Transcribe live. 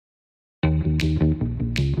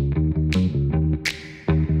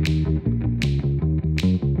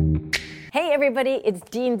Hey everybody, it's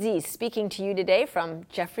Dean Z speaking to you today from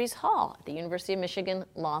Jeffries Hall at the University of Michigan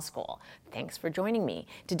Law School. Thanks for joining me.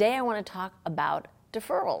 Today I want to talk about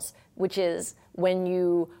deferrals, which is when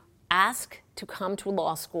you ask to come to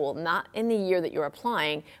law school, not in the year that you're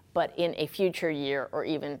applying, but in a future year or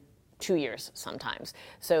even 2 years sometimes.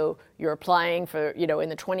 So you're applying for, in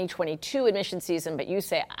the 2022 admission season, but you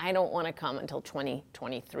say, I don't want to come until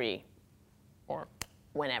 2023 or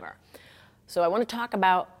whenever. So I want to talk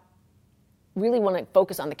about really want to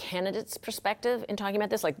focus on the candidate's perspective in talking about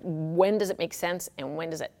this, like when does it make sense and when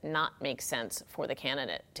does it not make sense for the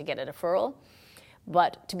candidate to get a deferral.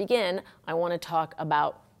 But to begin, I want to talk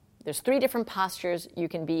about, there's 3 different postures you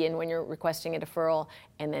can be in when you're requesting a deferral,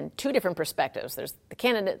 and then 2 different perspectives. There's the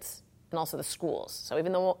candidates and also the schools. So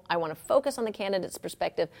even though I want to focus on the candidate's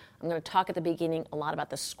perspective, I'm going to talk at the beginning a lot about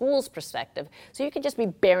the school's perspective. So you can just be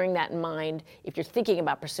bearing that in mind if you're thinking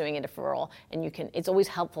about pursuing a deferral, and it's always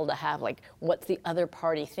helpful to have what's the other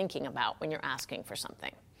party thinking about when you're asking for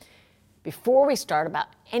something. Before we start about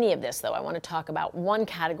any of this though, I want to talk about one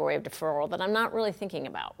category of deferral that I'm not really thinking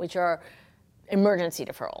about, which are emergency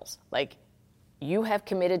deferrals. Like, you have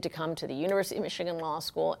committed to come to the University of Michigan Law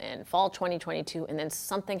School in fall 2022, and then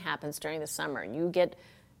something happens during the summer. You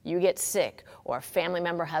get sick, or a family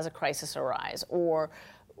member has a crisis arise, or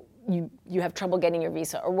you have trouble getting your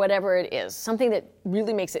visa, or whatever it is, something that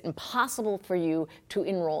really makes it impossible for you to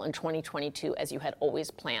enroll in 2022 as you had always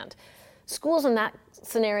planned. Schools in that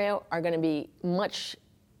scenario are going to be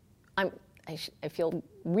I feel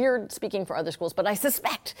weird speaking for other schools, but I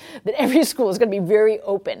suspect that every school is going to be very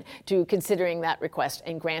open to considering that request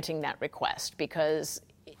and granting that request, because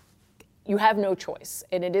you have no choice,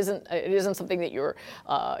 and it isn't something that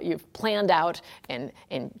you've planned out and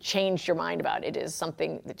changed your mind about. It is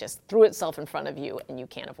something that just threw itself in front of you, and you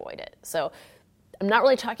can't avoid it. So I'm not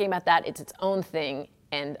really talking about that. It's its own thing,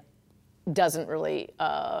 and doesn't really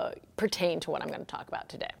pertain to what I'm going to talk about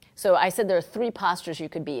today. So I said there are 3 postures you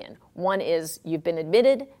could be in. One is you've been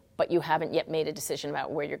admitted, but you haven't yet made a decision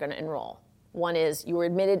about where you're going to enroll. One is you were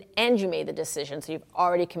admitted and you made the decision, so you've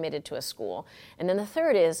already committed to a school. And then the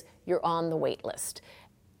third is you're on the wait list.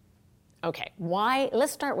 Okay, why?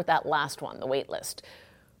 Let's start with that last one, the wait list.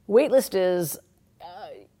 Wait list is,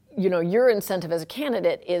 your incentive as a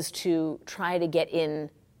candidate is to try to get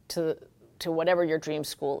in to whatever your dream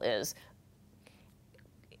school is.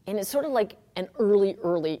 And it's sort of like an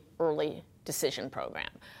early decision program.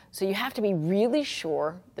 So you have to be really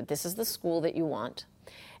sure that this is the school that you want,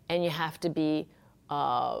 and you have to be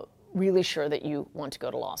really sure that you want to go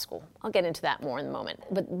to law school. I'll get into that more in a moment.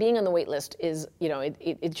 But being on the wait list is,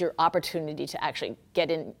 it's your opportunity to actually get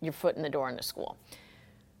your foot in the door in the school.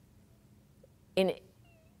 In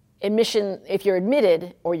admission, if you're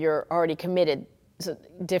admitted or you're already committed, it's a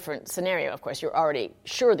different scenario, of course. You're already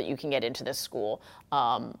sure that you can get into this school,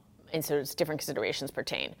 and so it's different considerations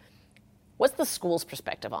pertain. What's the school's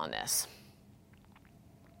perspective on this?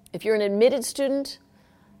 If you're an admitted student,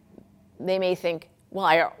 they may think,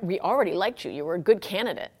 well, we already liked you. You were a good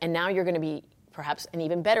candidate, and now you're going to be perhaps an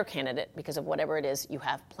even better candidate because of whatever it is you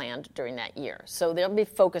have planned during that year. So they'll be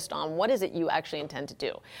focused on what is it you actually intend to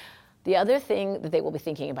do. The other thing that they will be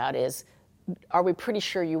thinking about is, are we pretty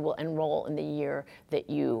sure you will enroll in the year that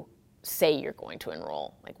you say you're going to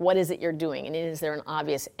enroll? Like, what is it you're doing? And is there an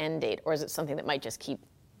obvious end date? Or is it something that might just keep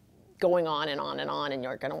going on and on and on, and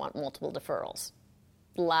you're going to want multiple deferrals?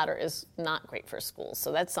 The latter is not great for schools,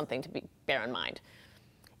 so that's something to bear in mind.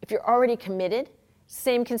 If you're already committed,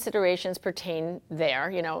 same considerations pertain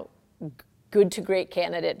there. Good to great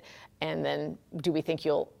candidate, and then do we think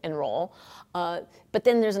you'll enroll? But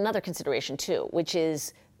then there's another consideration too, which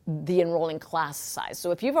is the enrolling class size. So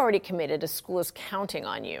if you've already committed, a school is counting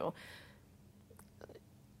on you.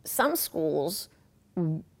 Some schools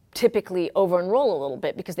typically over-enroll a little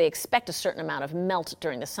bit because they expect a certain amount of melt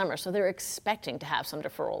during the summer, so they're expecting to have some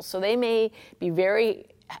deferrals. So they may be very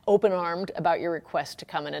open-armed about your request to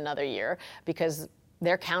come in another year because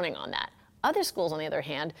they're counting on that. Other schools, on the other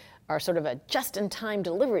hand, are sort of a just-in-time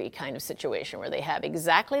delivery kind of situation where they have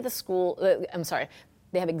exactly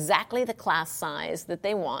they have exactly the class size that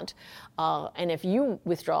they want, and if you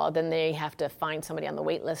withdraw, then they have to find somebody on the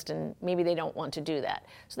wait list, and maybe they don't want to do that.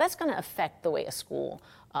 So that's going to affect the way a school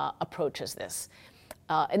approaches this.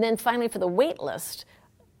 And then finally, for the wait list,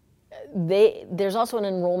 there's also an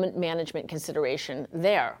enrollment management consideration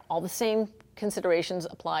there. All the same considerations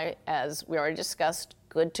apply as we already discussed,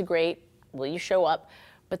 good to great, will you show up?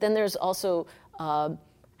 But then there's also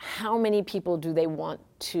how many people do they want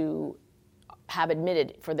to have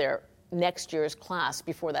admitted for their next year's class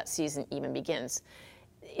before that season even begins.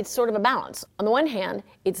 it's sort of a balance. On the one hand,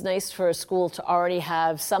 it's nice for a school to already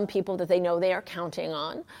have some people that they know they are counting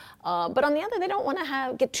on. But on the other, they don't want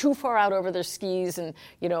to get too far out over their skis and,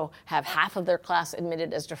 have half of their class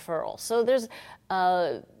admitted as deferral. So there's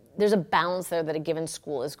a balance there that a given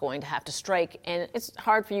school is going to have to strike. And it's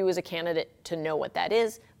hard for you as a candidate to know what that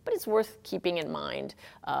is, but it's worth keeping in mind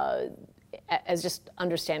as just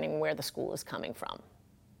understanding where the school is coming from.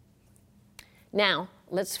 Now,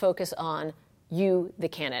 let's focus on you, the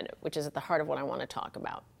candidate, which is at the heart of what I want to talk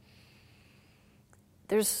about.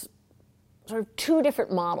 There's sort of two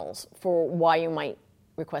different models for why you might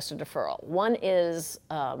request a deferral. One is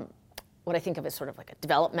what I think of as sort of like a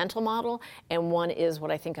developmental model, and one is what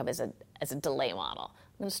I think of as a delay model.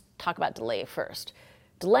 I'm going to talk about delay first.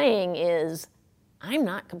 Delaying is, I'm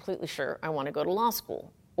not completely sure I want to go to law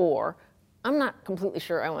school, or I'm not completely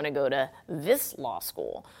sure I want to go to this law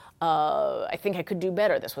school. I think I could do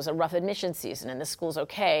better. This was a rough admission season, and this school's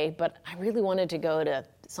okay, but I really wanted to go to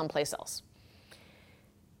someplace else.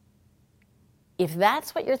 If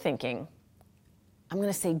that's what you're thinking, I'm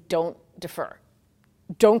going to say don't defer.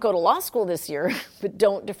 Don't go to law school this year, but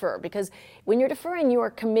don't defer. Because when you're deferring, you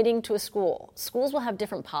are committing to a school. Schools will have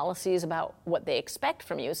different policies about what they expect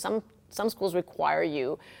from you. Some schools require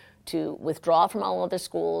you to withdraw from all other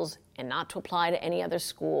schools and not to apply to any other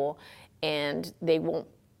school, and they won't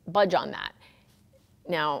budge on that.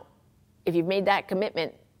 Now, if you've made that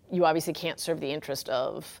commitment, you obviously can't serve the interest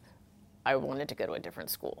of, I wanted to go to a different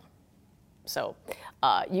school. So,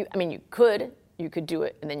 you could do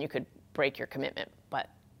it, and then you could break your commitment, but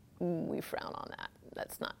we frown on that.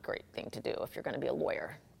 That's not a great thing to do if you're going to be a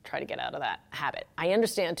lawyer. Try to get out of that habit. I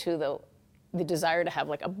understand, too, though, the desire to have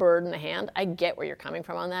like a bird in the hand. I get where you're coming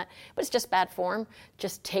from on that, but it's just bad form.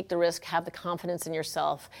 Just take the risk, have the confidence in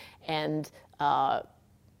yourself, and,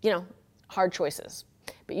 hard choices.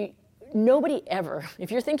 But nobody ever,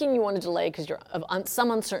 if you're thinking you want to delay because you're of some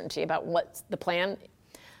uncertainty about what's the plan,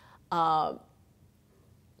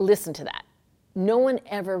 listen to that. No one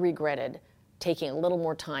ever regretted taking a little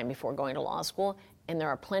more time before going to law school, and there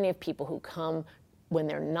are plenty of people who come when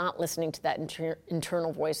they're not listening to that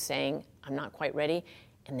internal voice saying, I'm not quite ready,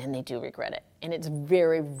 and then they do regret it. And it's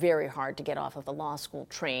very, very hard to get off of the law school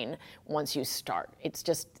train once you start. It's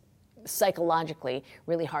just psychologically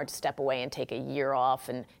really hard to step away and take a year off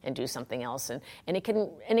and do something else, and it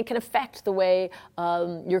can affect the way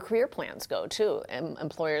your career plans go too.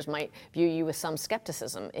 Employers might view you with some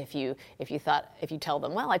skepticism if you tell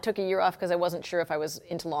them, well, I took a year off because I wasn't sure if I was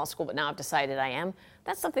into law school, but now I've decided I am.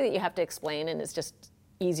 That's something that you have to explain, and it's just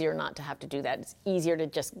easier not to have to do that. It's easier to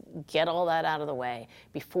just get all that out of the way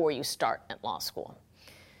before you start at law school.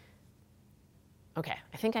 Okay,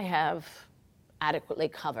 I think I have adequately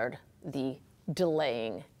covered the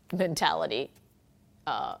delaying mentality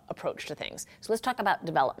approach to things. So let's talk about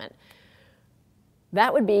development.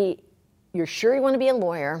 That would be, you're sure you want to be a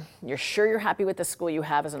lawyer, you're sure you're happy with the school you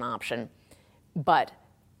have as an option, but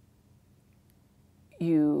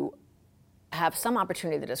you have some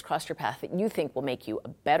opportunity that has crossed your path that you think will make you a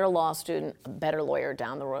better law student, a better lawyer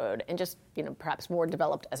down the road, and just perhaps more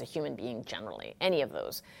developed as a human being generally. Any of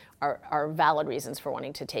those are valid reasons for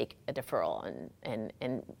wanting to take a deferral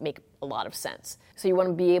and make a lot of sense. So you want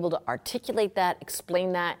to be able to articulate that,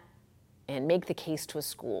 explain that, and make the case to a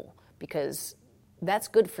school, because that's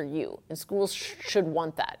good for you, and schools should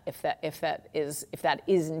want that if that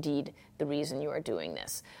is indeed the reason you are doing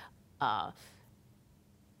this.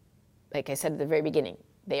 Like I said at the very beginning,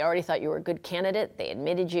 they already thought you were a good candidate, they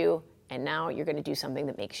admitted you, and now you're going to do something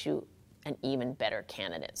that makes you an even better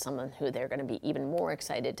candidate, someone who they're going to be even more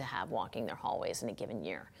excited to have walking their hallways in a given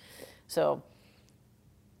year. So,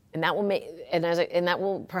 and that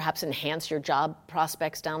will perhaps enhance your job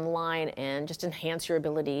prospects down the line, and just enhance your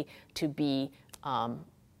ability to be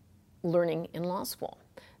learning in law school.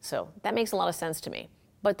 So that makes a lot of sense to me.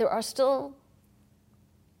 But there are still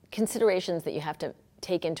considerations that you have to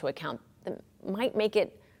take into account that might make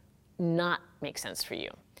it not make sense for you.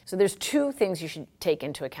 So there's two things you should take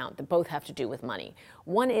into account that both have to do with money.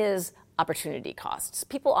 One is opportunity costs.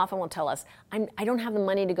 People often will tell us, I don't have the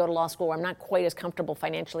money to go to law school, or I'm not quite as comfortable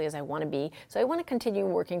financially as I want to be, so I want to continue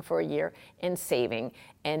working for a year and saving,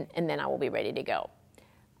 and then I will be ready to go.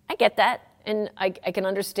 I get that, and I can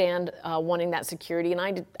understand wanting that security, and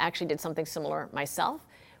I actually did something similar myself.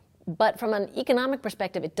 But from an economic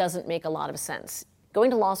perspective, it doesn't make a lot of sense. Going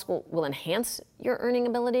to law school will enhance your earning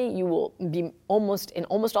ability. You will be in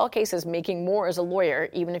almost all cases, making more as a lawyer,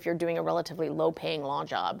 even if you're doing a relatively low-paying law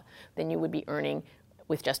job, than you would be earning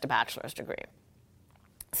with just a bachelor's degree.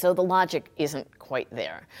 So the logic isn't quite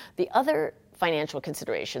there. The other financial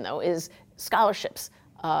consideration, though, is scholarships.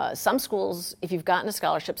 Some schools, if you've gotten a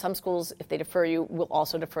scholarship, some schools, if they defer you, will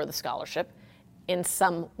also defer the scholarship, and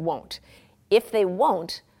some won't. If they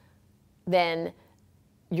won't, then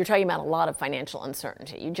you're talking about a lot of financial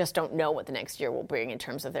uncertainty. You just don't know what the next year will bring in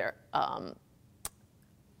terms of their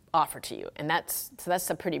offer to you, and that's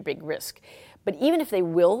a pretty big risk. But even if they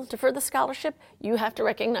will defer the scholarship, you have to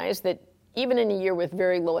recognize that even in a year with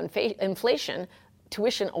very low inflation,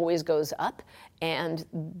 tuition always goes up, and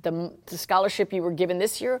the scholarship you were given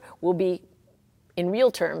this year will be, in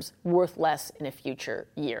real terms, worth less in a future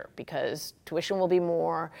year because tuition will be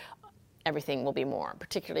more, everything will be more,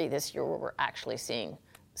 particularly this year where we're actually seeing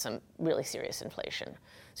some really serious inflation.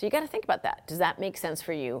 So you got to think about that. Does that make sense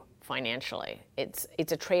for you financially? It's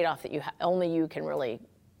a trade-off that only you can really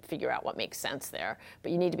figure out what makes sense there,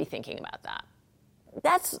 but you need to be thinking about that.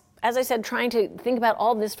 That's, as I said, trying to think about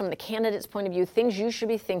all this from the candidate's point of view, things you should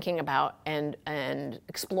be thinking about and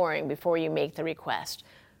exploring before you make the request.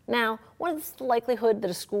 Now, what is the likelihood that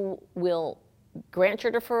a school will grant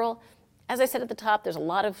your deferral? As I said at the top, there's a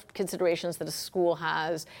lot of considerations that a school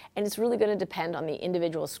has, and it's really going to depend on the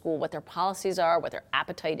individual school, what their policies are, what their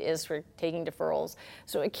appetite is for taking deferrals.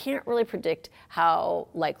 So I can't really predict how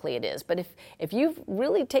likely it is. But if you've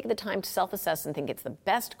really taken the time to self-assess and think it's the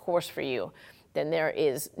best course for you, then there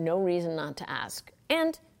is no reason not to ask.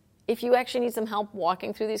 And if you actually need some help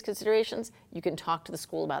walking through these considerations, you can talk to the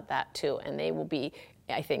school about that too, and they will be,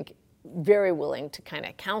 I think, very willing to kind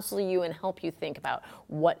of counsel you and help you think about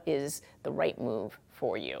what is the right move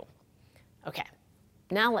for you. Okay,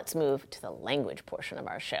 now let's move to the language portion of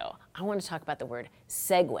our show. I want to talk about the word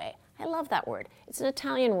segue. I love that word. It's an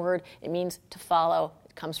Italian word. It means to follow.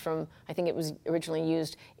 It comes from, I think it was originally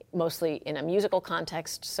used mostly in a musical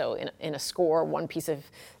context, so in a score, one piece of,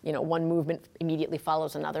 one movement immediately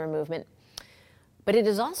follows another movement. But it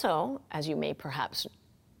is also, as you may perhaps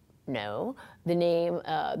know,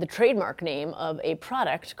 the trademark name of a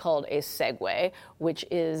product called a Segway, which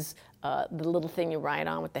is the little thing you ride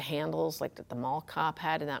on with the handles, like that the mall cop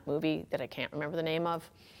had in that movie that I can't remember the name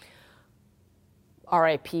of.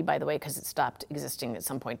 RIP, by the way, because it stopped existing at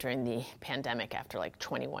some point during the pandemic after like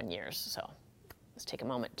 21 years. So let's take a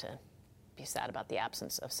moment to be sad about the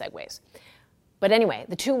absence of Segways. But anyway,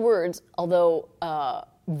 the two words, although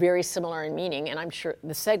very similar in meaning, and I'm sure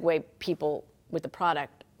the Segway people with the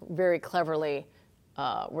product very cleverly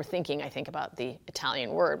were thinking, I think, about the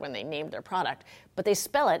Italian word when they named their product. But they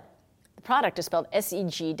spell it, the product is spelled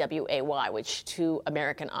S-E-G-W-A-Y, which to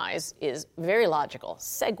American eyes is very logical.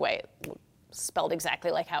 Segway, spelled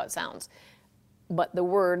exactly like how it sounds. But the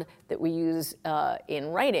word that we use in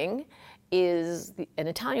writing is an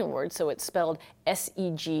Italian word, so it's spelled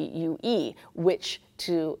S-E-G-U-E, which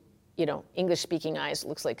to English-speaking eyes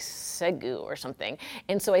looks like segu or something.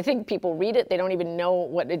 And so I think people read it, they don't even know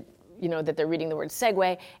what it, that they're reading the word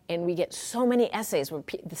segue, and we get so many essays where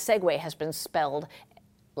the segue has been spelled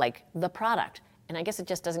like the product. And I guess it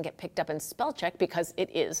just doesn't get picked up in spell check because it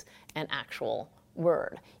is an actual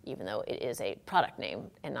word, even though it is a product name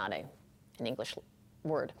and not an English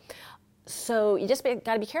word. So you just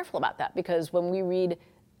got to be careful about that, because when we read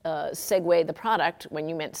Segway the product, when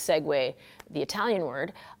you meant Segway the Italian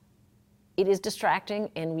word, it is distracting,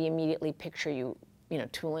 and we immediately picture you,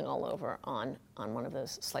 tooling all over on one of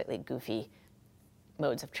those slightly goofy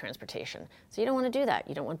modes of transportation. So you don't want to do that.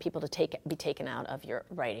 You don't want people to be taken out of your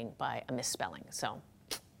writing by a misspelling. So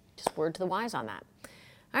just word to the wise on that.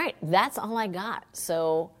 All right, that's all I got.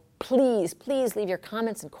 So please leave your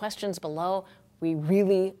comments and questions below. We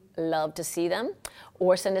really love to see them.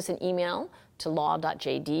 Or send us an email to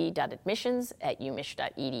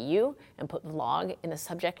law.jd.admissions@umich.edu and put vlog in the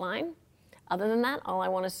subject line. Other than that, all I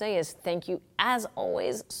want to say is thank you, as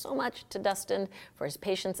always, so much to Dustin for his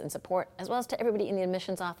patience and support, as well as to everybody in the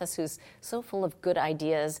admissions office who's so full of good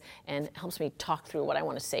ideas and helps me talk through what I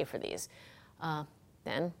want to say for these.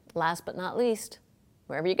 Then, last but not least,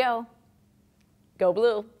 wherever you go, go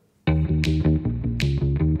blue.